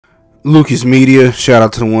Lucas Media, shout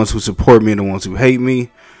out to the ones who support me and the ones who hate me.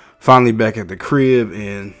 Finally back at the crib,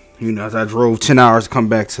 and as I drove 10 hours to come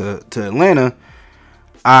back to Atlanta,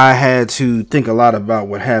 I had to think a lot about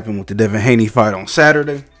what happened with the Devin Haney fight on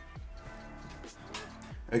Saturday.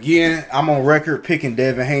 Again, I'm on record picking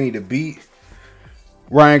Devin Haney to beat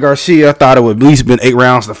Ryan Garcia. I thought it would at least been 8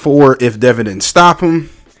 rounds to 4 if Devin didn't stop him.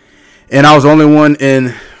 And I was the only one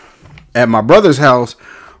at my brother's house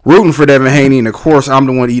rooting for Devin Haney, and of course I'm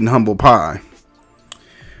the one eating humble pie.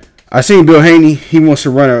 I seen Bill Haney. He wants to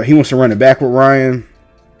run it back with Ryan,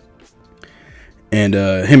 and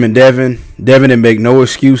him and Devin didn't make no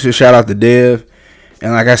excuses. Shout out to Dev.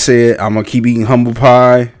 And like I said, I'm gonna keep eating humble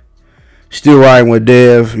pie. Still riding with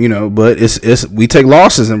Dev, but it's we take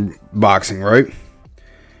losses in boxing, right?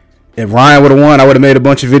 If Ryan would have won, I would have made a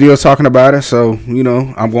bunch of videos talking about it. So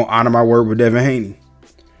I'm gonna honor my word with Devin Haney.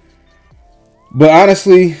 But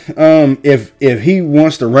honestly, if he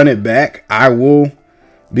wants to run it back, I will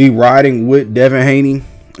be riding with Devin Haney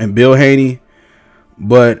and Bill Haney.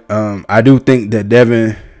 But I do think that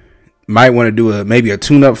Devin might want to do maybe a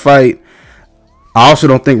tune-up fight. I also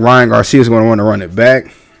don't think Ryan Garcia is going to want to run it back.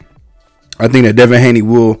 I think that Devin Haney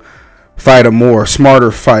will fight a more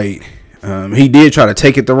smarter fight. He did try to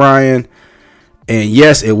take it to Ryan, and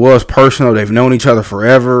yes, it was personal. They've known each other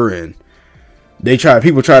forever, and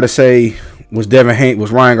people try to say, was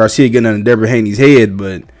Ryan Garcia getting under Devin Haney's head?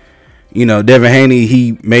 But Devin Haney,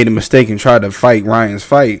 he made a mistake and tried to fight Ryan's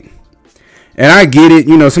fight. And I get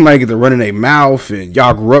it, somebody get to run in their mouth, and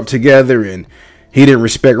y'all grew up together, and he didn't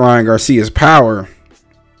respect Ryan Garcia's power,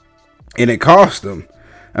 and it cost him.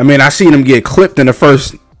 I mean, I seen him get clipped in the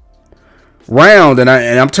first round, and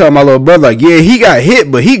I'm telling my little brother, like, yeah, he got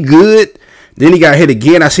hit, but he good. Then he got hit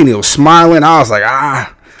again. I seen he was smiling. I was like,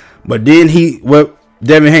 But then what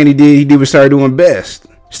Devin Haney did, he did what started doing best.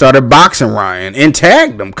 Started boxing Ryan and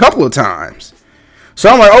tagged him a couple of times. So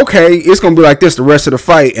I'm like, okay, it's going to be like this the rest of the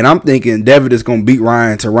fight. And I'm thinking Devin is going to beat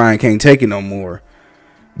Ryan till Ryan can't take it no more.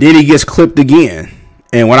 Then he gets clipped again.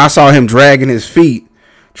 And when I saw him dragging his feet,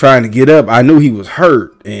 trying to get up, I knew he was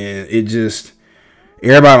hurt. And it just,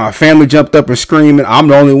 everybody in my family jumped up and screaming. I'm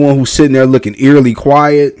the only one who's sitting there looking eerily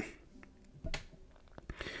quiet.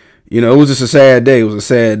 It was just a sad day. It was a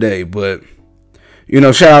sad day. But,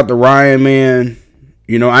 shout out to Ryan, man.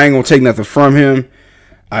 I ain't going to take nothing from him.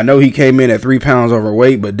 I know he came in at 3 pounds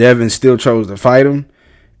overweight, but Devin still chose to fight him.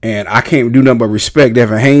 And I can't do nothing but respect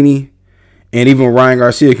Devin Haney. And even Ryan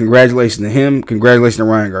Garcia, congratulations to him. Congratulations to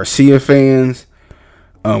Ryan Garcia fans.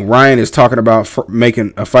 Ryan is talking about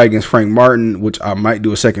making a fight against Frank Martin, which I might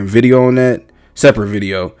do a separate video on that.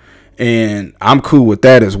 And I'm cool with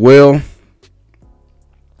that as well.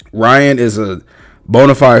 Ryan is a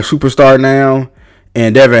bona fide superstar now.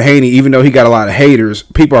 And Devin Haney, even though he got a lot of haters,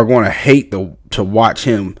 people are going to hate to watch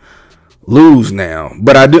him lose now.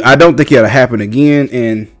 But I don't think it'll happen again.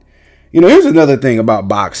 And, here's another thing about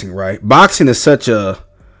boxing, right? Boxing is such a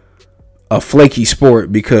flaky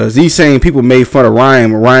sport because these same people made fun of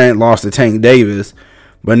Ryan when Ryan lost to Tank Davis.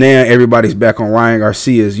 But now everybody's back on Ryan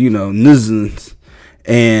Garcia's, nuisance.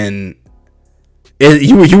 And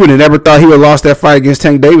you would have never thought he would have lost that fight against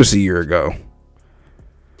Tank Davis a year ago.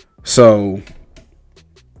 So,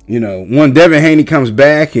 when Devin Haney comes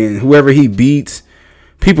back and whoever he beats,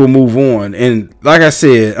 people move on. And like I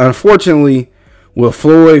said, unfortunately, with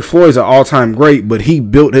Floyd's an all-time great, but he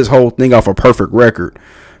built his whole thing off a perfect record.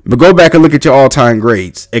 But go back and look at your all-time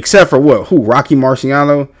greats, except for who? Rocky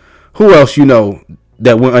Marciano? Who else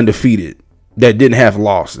that went undefeated, that didn't have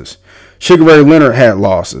losses? Sugar Ray Leonard had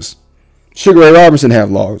losses. Sugar Ray Robinson had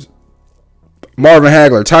losses. Marvin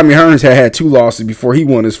Hagler, Tommy Hearns had 2 losses before he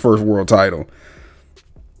won his first world title.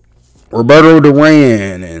 Roberto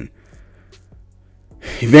Duran and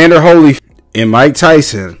Evander Holyfield and Mike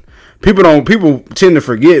Tyson. People tend to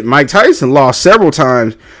forget Mike Tyson lost several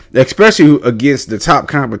times, especially against the top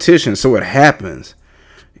competition. So it happens.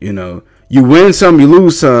 You win some, you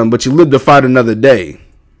lose some, but you live to fight another day.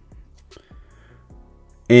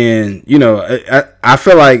 And I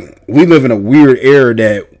feel like we live in a weird era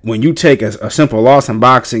that when you take a simple loss in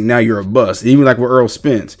boxing, now you're a bust. Even like with Earl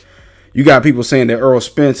Spence. You got people saying that Earl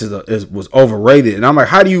Spence was overrated. And I'm like,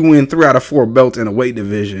 how do you win 3 out of 4 belts in a weight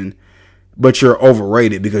division, but you're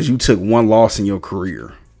overrated because you took 1 loss in your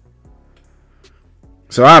career?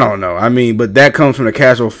 So I don't know. I mean, but that comes from the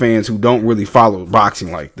casual fans who don't really follow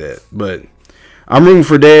boxing like that. But I'm rooting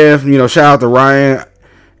for Dev. Shout out to Ryan.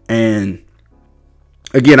 And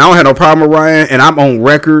again, I don't have no problem with Ryan. And I'm on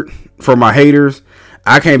record for my haters.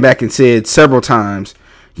 I came back and said several times,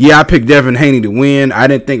 yeah, I picked Devin Haney to win. I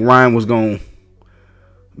didn't think Ryan was going to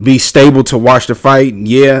be stable to watch the fight.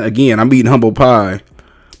 Yeah, again, I'm eating humble pie.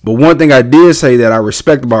 But one thing I did say that I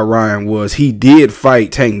respect about Ryan was he did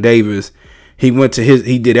fight Tank Davis. He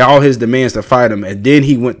did all his demands to fight him, and then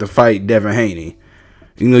he went to fight Devin Haney.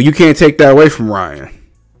 You know, you can't take that away from Ryan.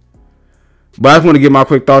 But I just want to get my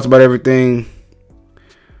quick thoughts about everything.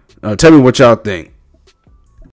 Tell me what y'all think.